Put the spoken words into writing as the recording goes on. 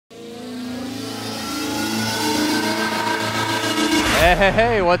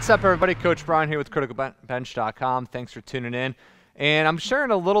Hey, what's up everybody? Coach Brian here with CriticalBench.com. Thanks for tuning in. And I'm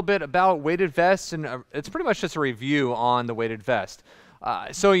sharing a little bit about weighted vests, and it's pretty much just a review on the weighted vest.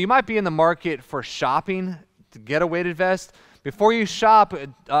 So you might be in the market for shopping to get a weighted vest. Before you shop,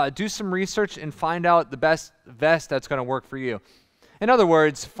 do some research and find out the best vest that's going to work for you. In other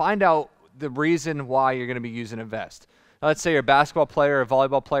words, find out the reason why you're going to be using a vest. Now, let's say you're a basketball player or a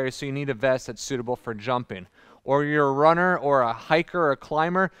volleyball player, so you need a vest that's suitable for jumping. Or you're a runner or a hiker or a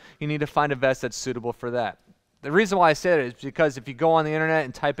climber, you need to find a vest that's suitable for that. The reason why I say it is because if you go on the internet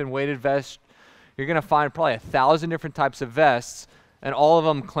and type in weighted vest, you're going to find probably 1,000 different types of vests, and all of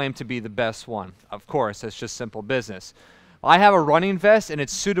them claim to be the best one. Of course, that's just simple business. I have a running vest, and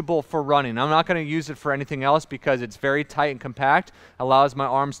it's suitable for running. I'm not going to use it for anything else because it's very tight and compact, allows my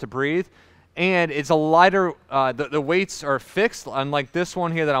arms to breathe, and it's a lighter, the weights are fixed, unlike this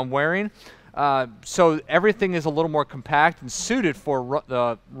one here that I'm wearing. So everything is a little more compact and suited for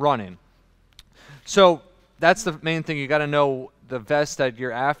running. So that's the main thing. You got to know the vest that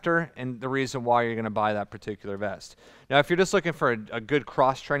you're after and the reason why you're going to buy that particular vest. Now, if you're just looking for a good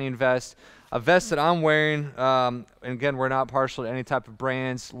cross-training vest, a vest that I'm wearing, and again, we're not partial to any type of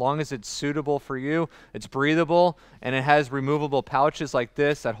brands, as long as it's suitable for you, it's breathable, and it has removable pouches like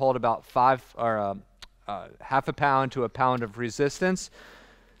this that hold about half a pound to a pound of resistance.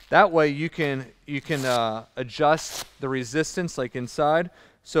 That way you can adjust the resistance like inside.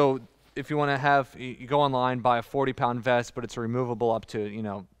 So if you want to have, you go online, buy a 40-pound vest, but it's removable up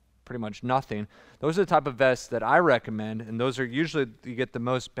to, pretty much nothing. Those are the type of vests that I recommend, and those are usually, you get the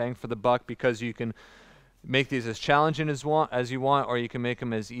most bang for the buck because you can make these as challenging as you want, or you can make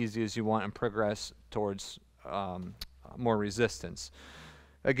them as easy as you want and progress towards more resistance.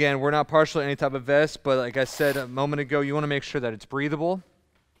 Again, we're not partial to any type of vest, but like I said a moment ago, you want to make sure that it's breathable,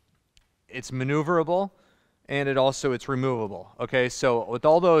 it's maneuverable, and it's removable. Okay, so with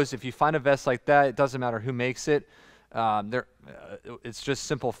all those, if you find a vest like that, it doesn't matter who makes it. It's just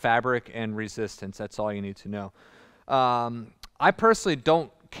simple fabric and resistance. That's all you need to know. I personally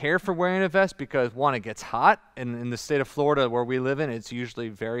don't care for wearing a vest because, one, it gets hot, and in the state of Florida where we live in, it's usually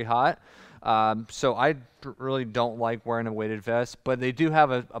very hot. So I really don't like wearing a weighted vest, but they do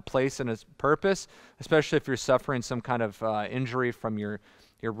have a place and a purpose, especially if you're suffering some kind of injury from your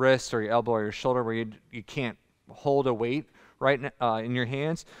wrist or your elbow or your shoulder where you can't hold a weight right in your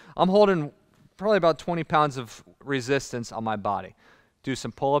hands. I'm holding probably about 20 pounds of resistance on my body. Do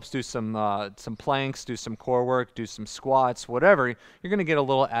some pull-ups, do some planks, do some core work, do some squats, whatever. You're going to get a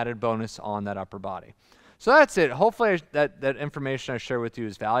little added bonus on that upper body. So that's it. Hopefully that information I share with you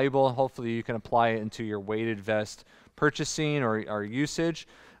is valuable. Hopefully you can apply it into your weighted vest purchasing or usage.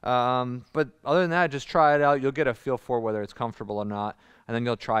 But other than that, just try it out. You'll get a feel for whether it's comfortable or not, and then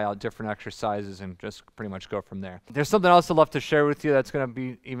you'll try out different exercises and just pretty much go from there. There's something else I'd love to share with you that's going to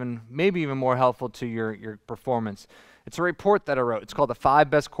be maybe even more helpful to your performance. It's a report that I wrote. It's called the 5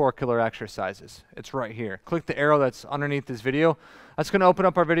 Best Core Killer Exercises. It's right here. Click the arrow that's underneath this video. That's going to open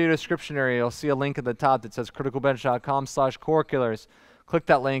up our video description area. You'll see a link at the top that says criticalbench.com/corekillers. Click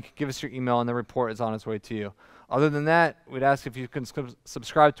that link, give us your email, and the report is on its way to you. Other than that, we'd ask if you can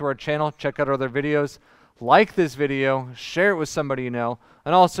subscribe to our channel, check out our other videos, like this video, share it with somebody you know,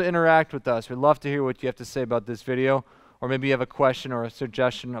 and also interact with us. We'd love to hear what you have to say about this video, or maybe you have a question or a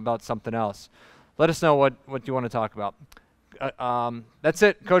suggestion about something else. Let us know what you want to talk about. That's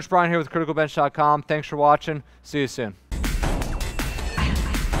it. Coach Brian here with CriticalBench.com. Thanks for watching. See you soon.